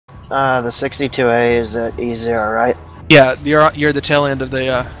The 62A is at E0, right? Yeah, you're the tail end of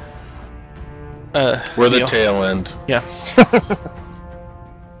the. We're the deal. tail end. Yeah.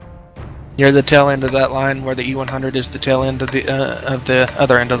 You're the tail end of that line, where the E100 is the tail end of the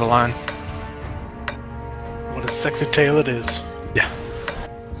other end of the line. What a sexy tail it is. Yeah.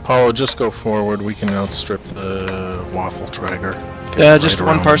 Paulo, just go forward. We can outstrip the waffle dragger. Just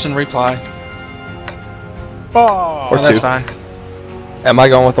one person reply. Oh, Or that's two. fine. Am I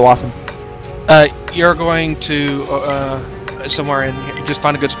going with the waffle? You're going to somewhere in here. Just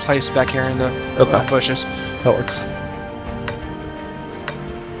find a good place back here in the bushes. That works.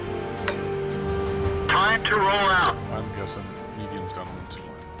 Time to roll out. I'm guessing medium's down on 2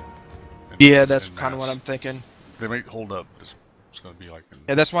 line. Yeah, that's kind of what I'm thinking. They might hold up. It's going to be like.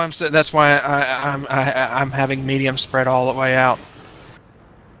 Yeah, that's why I'm having medium spread all the way out,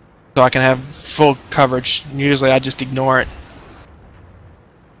 so I can have full coverage. Usually, I just ignore it,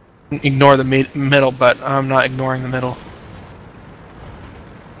 ignore the middle, but I'm not ignoring the middle.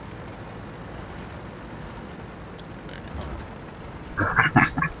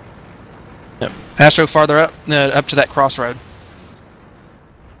 Yep. Astro, farther up to that crossroad.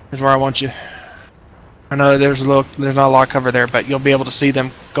 Here's where I want you. I know there's not a lot of cover there, but you'll be able to see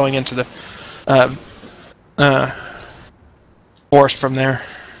them going into the forest from there.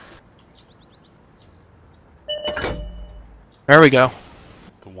 There we go.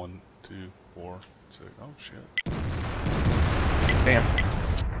 The 1, 2, 4, 6. Oh shit! Damn.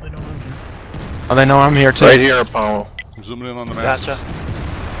 they know I'm here. Oh, they know I'm here too. Right here, Apollo. I'm zooming in on the map. Gotcha.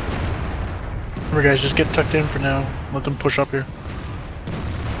 Remember, guys, just get tucked in for now. Let them push up here.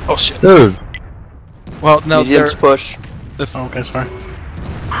 Oh shit. Dude. Well, no, Mediums push. Oh, okay, sorry.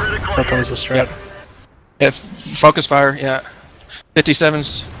 Thought that was a strat. Yeah, focus fire. Yeah.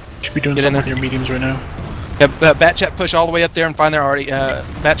 57s. Should be doing Get in something with your mediums right now. Yeah, Bat Chat push all the way up there and find there already.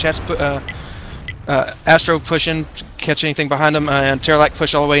 Bat Chat's Astro push in, catch anything behind them, and Dellarick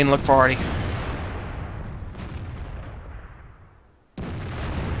push all the way and look for Artie.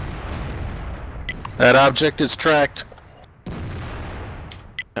 That object is tracked.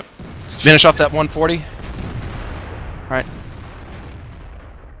 Finish off that 140. Right.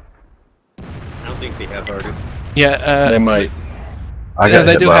 I don't think they have Artie. Yeah. They might.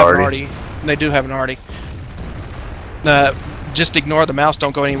 They do have an Artie. They do have an Artie. Just ignore the mouse.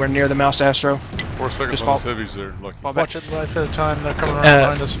 Don't go anywhere near the mouse, Astro. 4 seconds Just on the civvies there. Lucky. Watch it right for the time. They're coming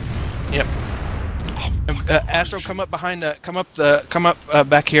around behind us. Yep. Astro, come up behind. Come up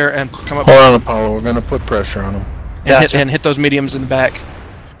back here and come up. Hold on, Apollo. We're gonna put pressure on them. And hit those mediums in the back.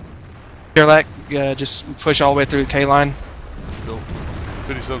 Dellarick, just push all the way through the K line. Go.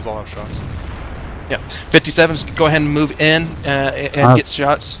 57s all have shots. Yeah. 57s, go ahead and move in and get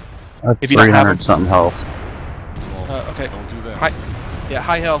shots. If you don't have them. Something health. Well, Okay. Don't do that.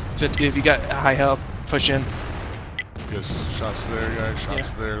 High health. If you got high health, push in. Yes, shots there, guys.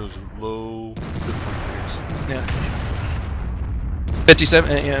 Shots there. Those are low. Good point things. Yeah.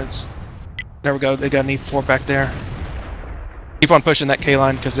 57. There we go. They got an E4 back there. Keep on pushing that K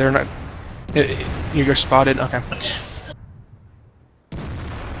line because they're not. You're spotted. Okay.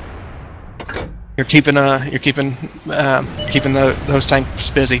 You're keeping those tanks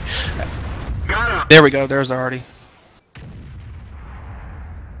busy. There we go. There's Artie.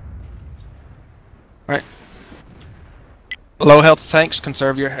 Right. Low health tanks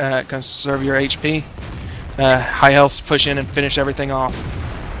conserve your HP. High healths push in and finish everything off.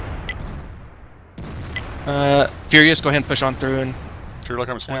 Furious, go ahead and push on through and. Sure, like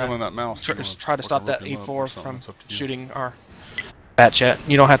I'm swinging on that mouse. Try to stop that E4 from shooting our Bat Chat.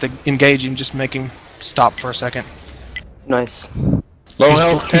 You don't have to engage him, just make him stop for a second. Nice. Low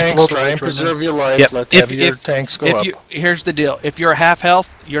health tanks, try and preserve your life. Yep. Let heavier tanks go up. Here's the deal: if you're half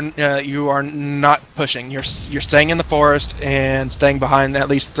health, you are not pushing. You're staying in the forest and staying behind at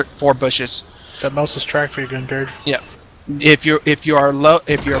least 4 bushes. That mouse is tracked for you, gun guard. Yeah. If you're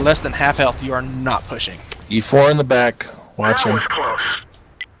less than half health, you are not pushing. E4 in the back. Watch him. Close.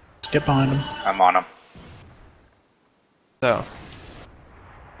 Get behind him. I'm on him. So.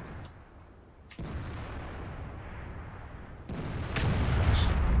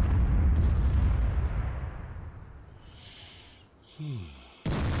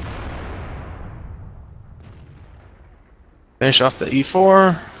 Finish off the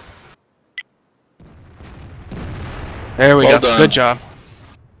E4. There we go. Done. Good job.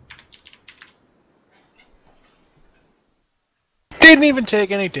 Didn't even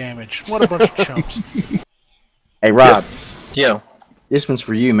take any damage. What a bunch of chumps. Hey, Rob. Yeah. This one's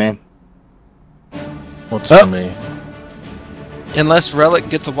for you, man. What's for me? Unless Relic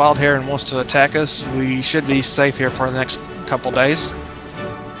gets a wild hair and wants to attack us, we should be safe here for the next couple days.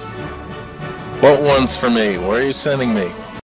 What one's for me? Where are you sending me?